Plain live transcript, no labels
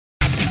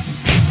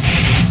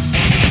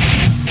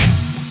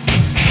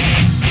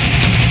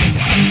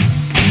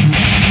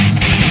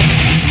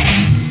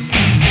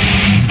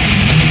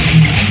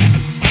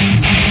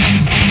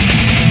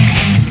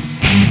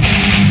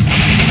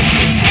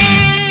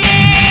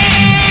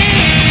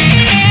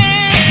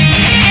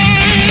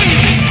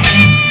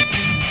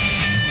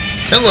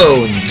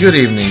Hello and good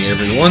evening,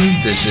 everyone.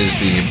 This is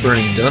the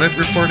Burning Donut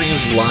reporting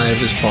as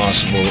live as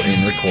possible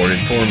in recorded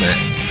format.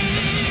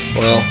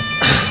 Well,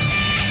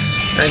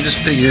 I just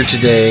figured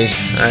today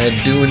I'd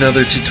do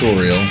another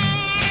tutorial.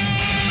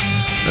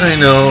 I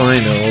know,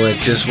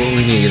 that's just what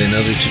we need,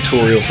 another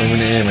tutorial from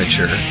an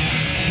amateur.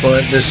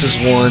 But this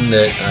is one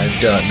that I've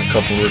gotten a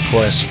couple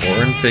requests for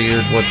and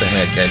figured what the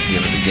heck, I'd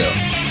give it a go.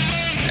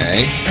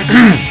 Alright?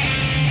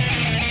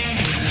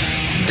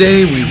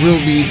 Today we will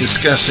be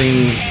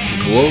discussing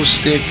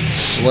Glowstick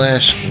 /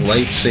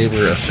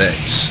 Lightsaber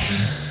effects.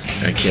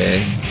 Okay,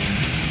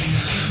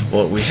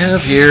 what we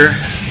have here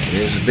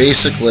is a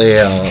basic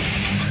layout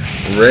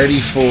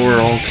ready for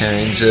all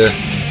kinds of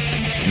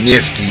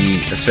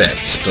nifty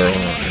effects thrown on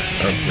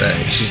her.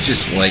 Alright, she's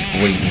just like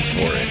waiting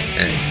for it.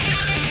 And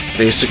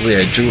basically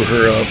I drew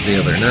her up the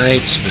other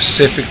night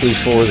specifically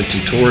for the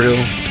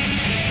tutorial,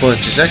 but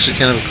she's actually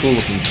kind of a cool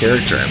looking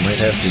character. I might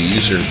have to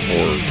use her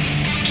for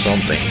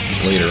something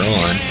later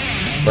on.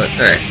 But,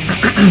 alright,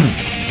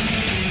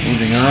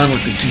 moving on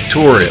with the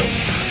tutorial.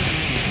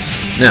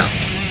 Now,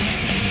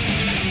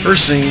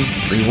 first thing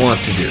we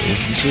want to do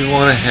is we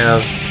want to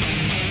have,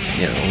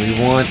 we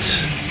want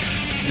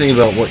to think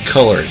about what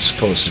color it's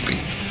supposed to be.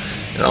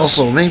 And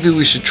also, maybe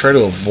we should try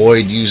to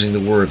avoid using the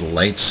word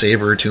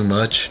lightsaber too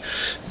much,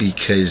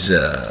 because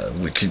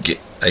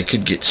I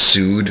could get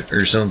sued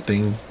or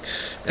something.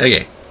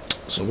 Okay,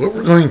 so what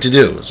we're going to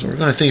do is we're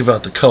going to think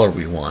about the color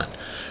we want.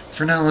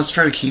 For now, let's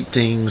try to keep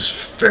things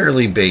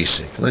fairly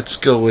basic. Let's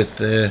go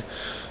with a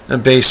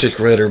basic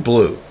red or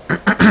blue.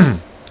 Now,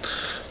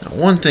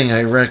 one thing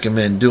I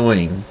recommend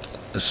doing,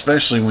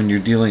 especially when you're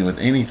dealing with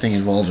anything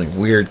involving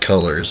weird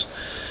colors,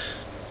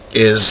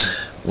 is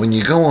when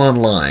you go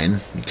online,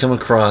 you come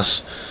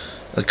across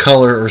a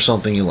color or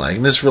something you like,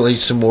 and this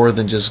relates to more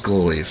than just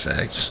glowy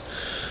effects.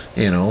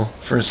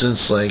 For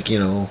instance, like,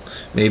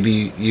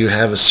 maybe you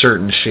have a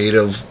certain shade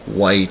of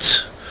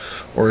white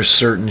or a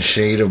certain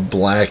shade of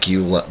black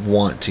you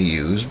want to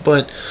use,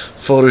 but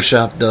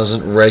Photoshop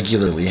doesn't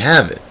regularly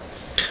have it.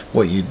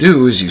 What you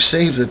do is you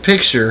save the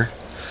picture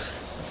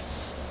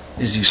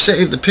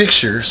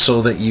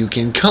so that you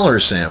can color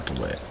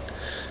sample it.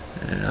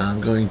 And I'm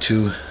going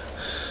to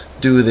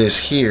do this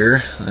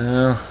here.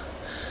 Let's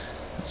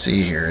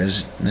see here.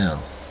 Now,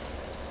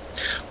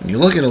 when you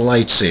look at a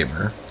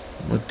lightsaber,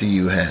 what do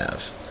you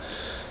have?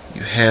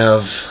 You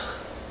have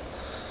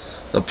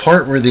the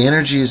part where the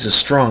energy is the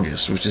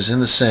strongest, which is in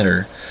the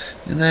center,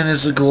 and then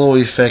as the glow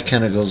effect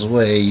kind of goes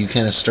away, you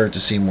kind of start to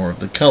see more of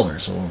the color.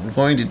 So what we're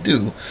going to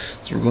do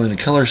is we're going to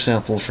color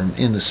sample from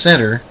in the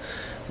center,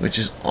 which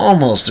is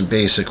almost a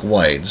basic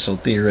white, so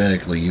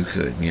theoretically you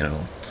could,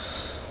 and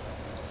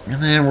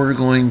then we're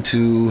going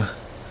to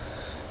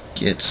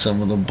get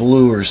some of the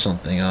blue or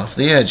something off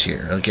the edge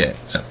here. Okay,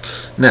 so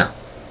now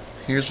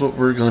here's what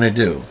we're going to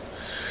do.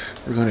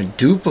 We're going to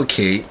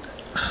duplicate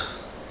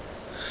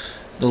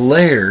the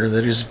layer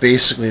that is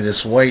basically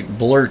this white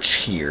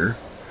blurch here.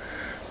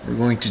 We're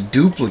going to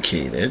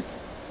duplicate it.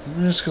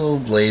 Let's go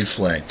blade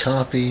flat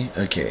copy.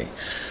 Okay,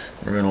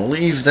 we're going to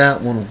leave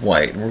that one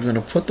white, and we're going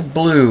to put the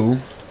blue.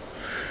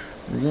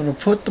 We're going to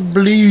put the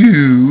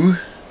blue.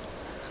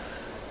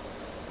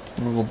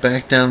 We'll go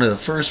back down to the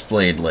first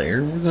blade layer,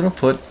 and we're going to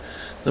put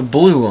the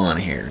blue on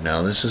here.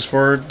 Now this is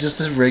for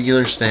just a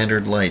regular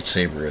standard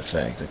lightsaber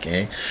effect.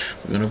 Okay,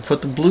 we're going to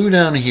put the blue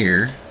down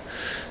here,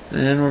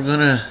 and we're going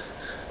to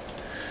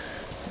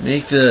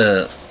make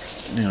the,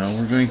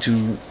 we're going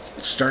to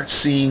start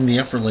seeing the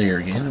upper layer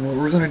again, and what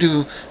we're going to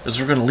do is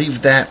we're going to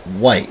leave that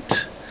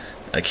white.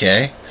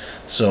 Okay,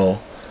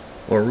 so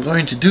what we're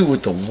going to do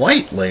with the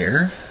white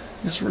layer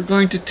is we're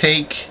going to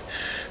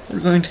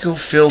go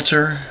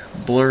filter,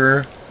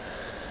 blur,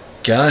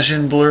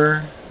 Gaussian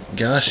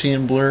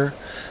blur,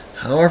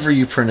 however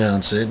you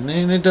pronounce it,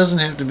 and it doesn't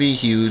have to be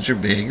huge or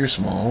big or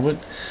small, but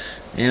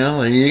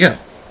there you go.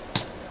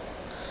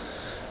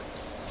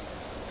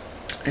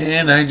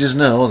 And I just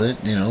know that,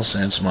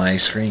 since my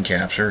screen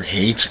capture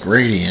hates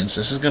gradients,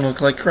 this is going to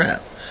look like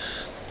crap.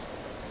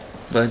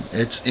 But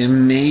it's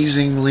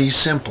amazingly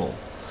simple.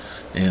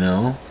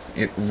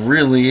 It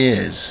really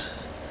is.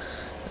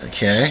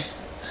 Okay?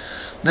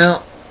 Now,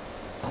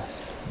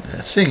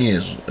 the thing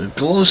is, a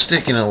glow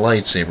stick and a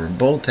lightsaber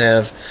both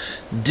have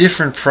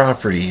different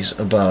properties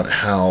about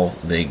how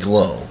they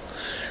glow.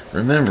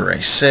 Remember, I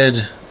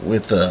said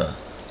with a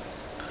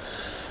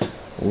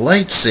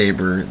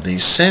lightsaber, the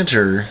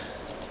center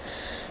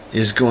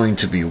is going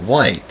to be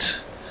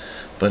white,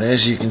 but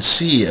as you can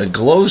see, a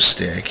glow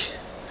stick,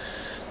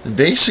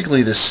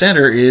 basically the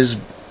center is,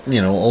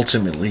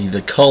 ultimately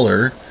the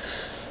color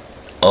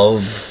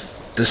of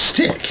the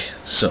stick.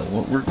 So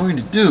what we're going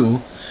to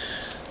do,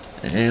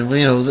 and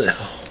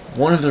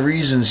one of the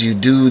reasons you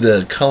do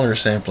the color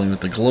sampling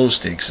with the glow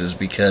sticks is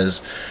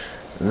because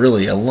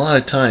really a lot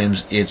of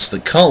times it's the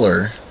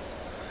color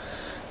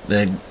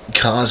that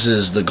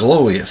causes the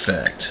glowy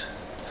effect.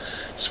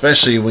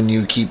 Especially when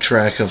you keep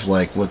track of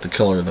like what the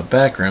color of the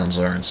backgrounds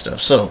are and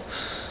stuff. So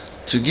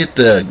to get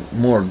the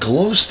more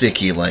glow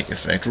sticky like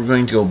effect, we're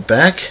going to go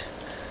back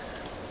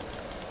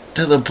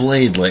to the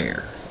blade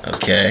layer.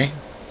 Okay,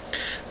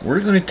 we're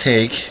going to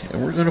take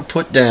and we're going to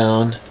put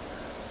down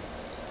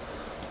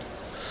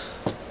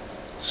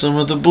some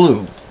of the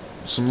blue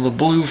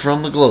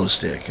from the glow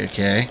stick.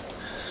 Okay,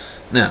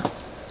 now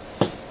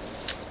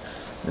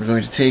we're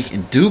going to take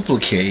and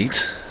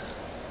duplicate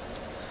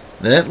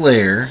that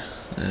layer,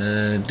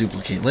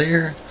 duplicate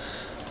layer,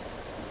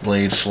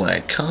 blade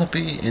flat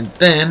copy, and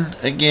then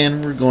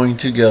again we're going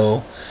to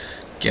go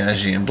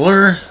Gaussian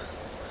blur,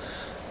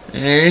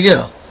 and there you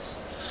go.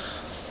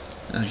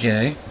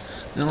 Okay,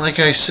 and like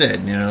I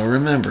said, you know,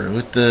 remember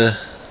with the,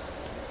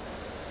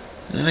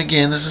 and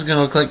again this is going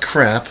to look like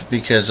crap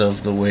because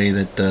of the way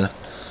that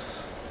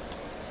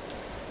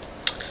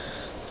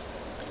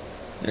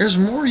there's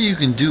more you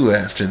can do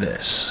after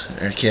this.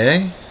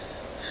 Okay,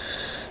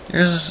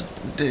 there's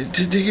to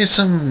get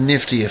some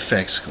nifty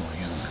effects going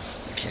on.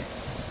 Okay,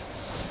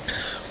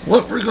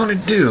 what we're going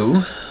to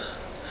do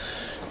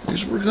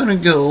is we're going to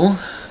go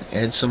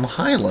add some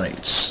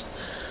highlights,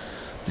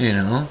 you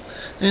know,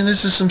 and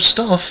this is some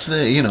stuff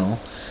that, you know,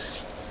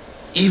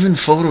 even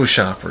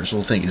Photoshoppers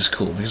will think is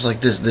cool, because like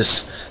this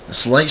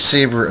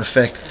lightsaber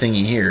effect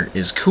thingy here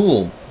is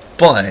cool,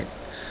 but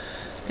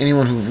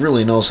anyone who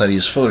really knows how to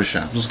use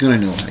Photoshop is going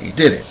to know how you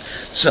did it.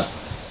 So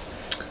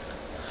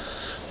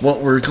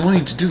what we're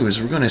going to do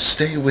is we're going to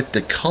stay with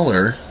the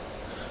color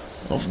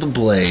of the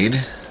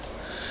blade,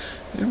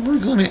 and we're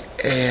going to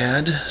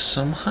add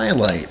some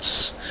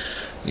highlights,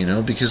 you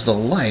know, because the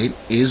light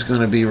is going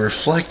to be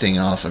reflecting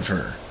off of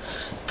her.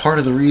 Part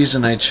of the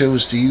reason I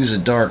chose to use a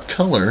dark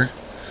color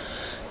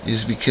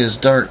is because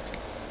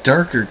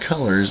darker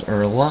colors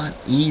are a lot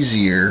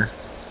easier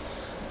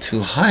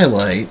to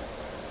highlight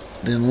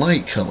than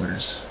light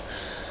colors.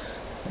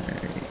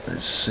 Alright,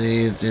 let's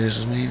say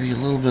there's maybe a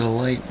little bit of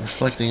light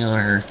reflecting on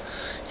her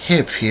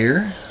hip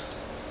here.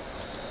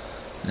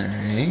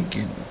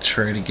 Alright,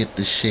 try to get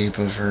the shape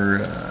of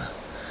her,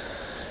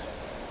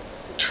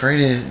 try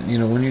to, you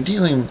know, when you're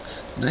dealing,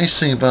 the nice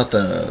thing about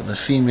the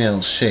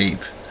female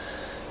shape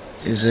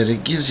is that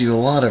it gives you a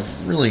lot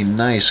of really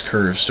nice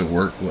curves to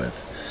work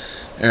with.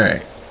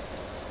 Alright,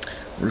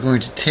 we're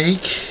going to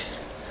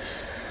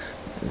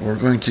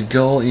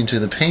go into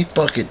the paint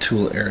bucket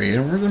tool area,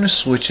 and we're going to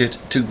switch it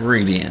to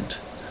gradient.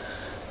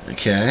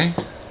 Okay,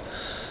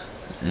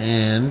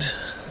 and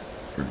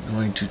we're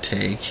going to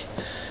take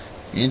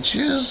and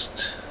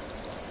just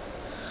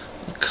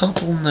a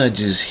couple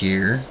nudges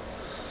here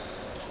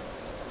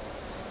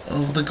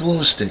of the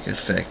glow stick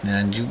effect. Now,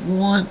 and you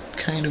want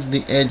kind of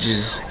the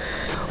edges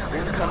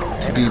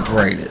to be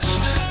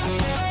brightest.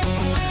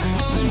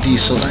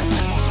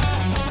 Deselect.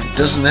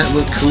 Doesn't that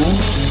look cool?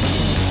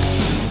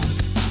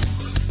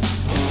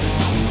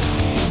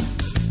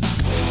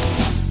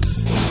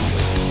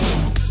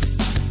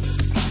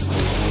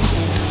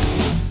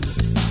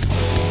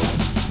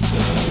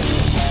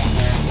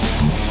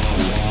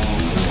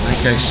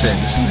 Like I said,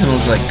 this is gonna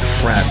look like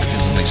crap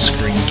because of my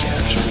screen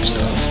capture and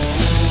stuff.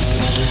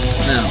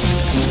 Now,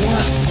 if you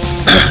want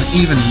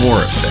even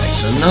more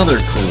effects, another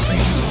cool thing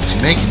to do is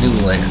you make a new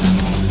layer.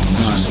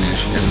 Honestly,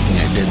 everything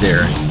I did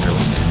there, I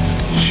really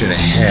should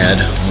have had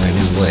on a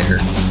new layer.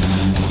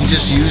 You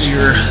just use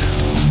your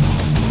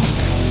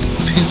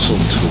pencil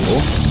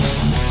tool,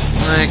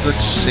 like,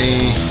 let's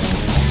see,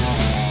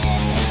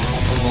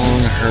 along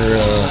her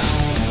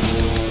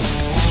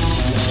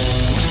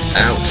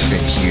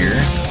outfit here.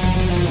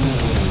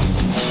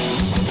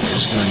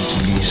 There's going to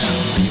be some,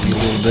 maybe a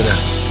little bit of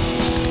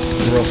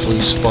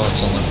ruffly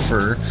spots on the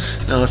fur.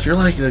 Now, if you're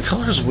like, the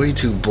color's way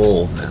too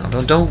bold now,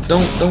 don't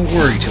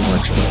worry too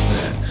much about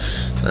that.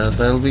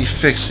 That'll be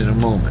fixed in a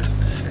moment.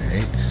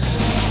 Alright.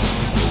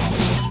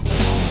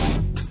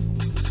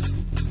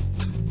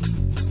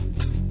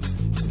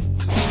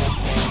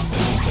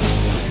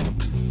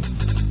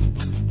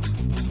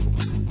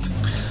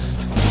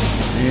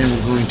 And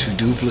we're going to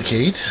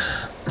duplicate.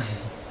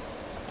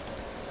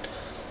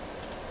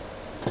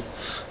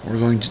 We're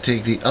going to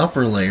take the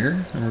upper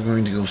layer and we're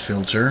going to go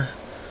filter,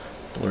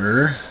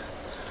 blur,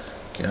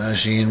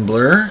 Gaussian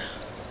blur.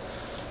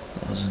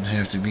 Doesn't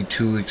have to be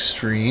too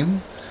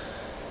extreme.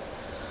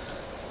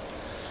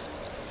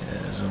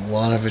 A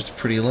lot of it's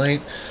pretty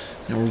light,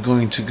 and we're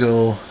going to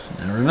go,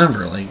 now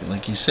remember,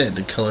 like you said,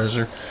 the colors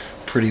are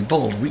pretty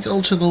bold. We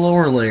go to the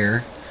lower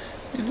layer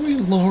and we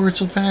lower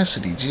its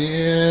opacity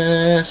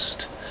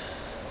just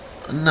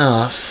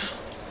enough.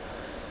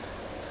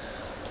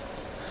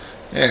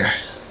 There.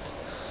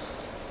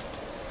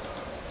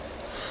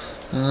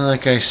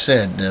 Like I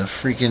said, the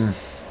freaking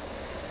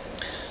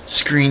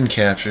screen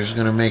capture is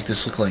going to make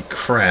this look like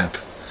crap.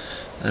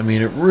 I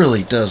mean, it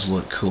really does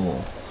look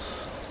cool,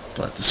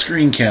 but the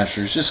screen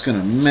capture is just going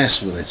to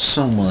mess with it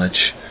so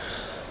much.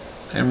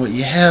 And what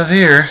you have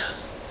here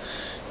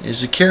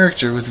is a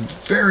character with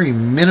very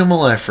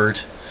minimal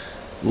effort,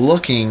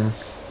 looking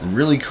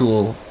really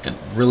cool and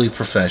really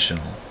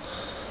professional.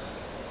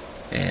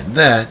 And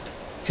that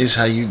is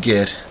how you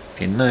get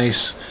a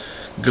nice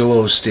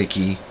glow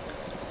sticky,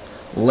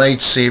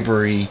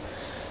 lightsabery,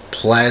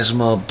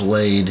 plasma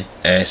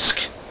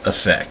blade-esque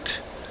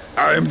effect.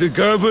 I'm the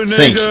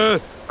governor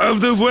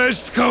of the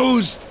West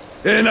Coast.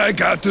 and I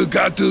got to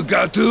go.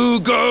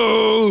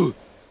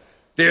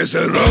 There's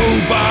a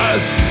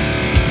robot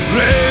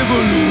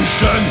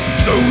revolution,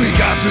 so we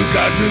got to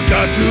go.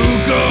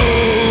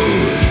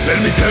 Let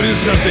me tell you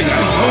something,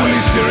 I'm totally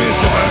serious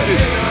about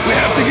this. We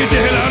have to get the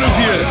hell out of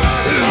here.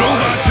 The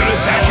robots are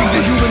attacking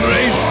the human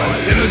race.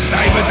 You know,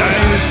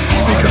 Cyberdyne has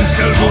become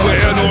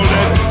self-aware and all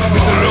that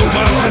with the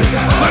robots. And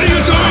what are you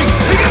doing?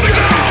 We got to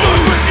go!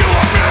 With you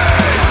or me!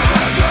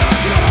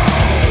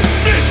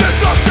 This is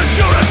some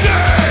security!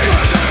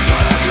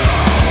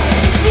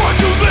 Want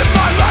to live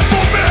my life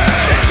for me?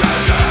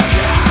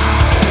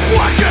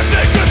 Why can't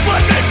they just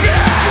let me be?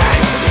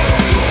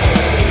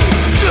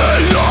 Say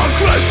you're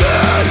crazy!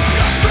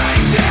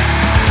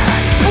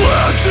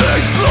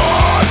 Planting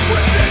thoughts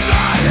within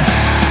my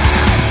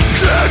head.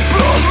 Can't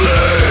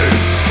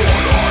believe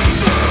what I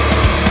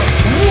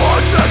see.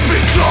 What has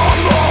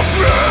become of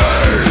me?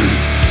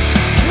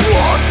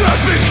 What has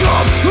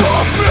become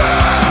of me?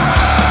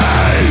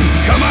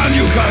 Come on,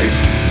 you guys,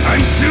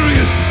 I'm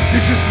serious.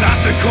 This is not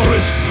the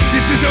chorus.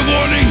 This is a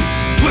warning.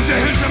 What the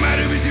hell's the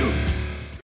matter with you?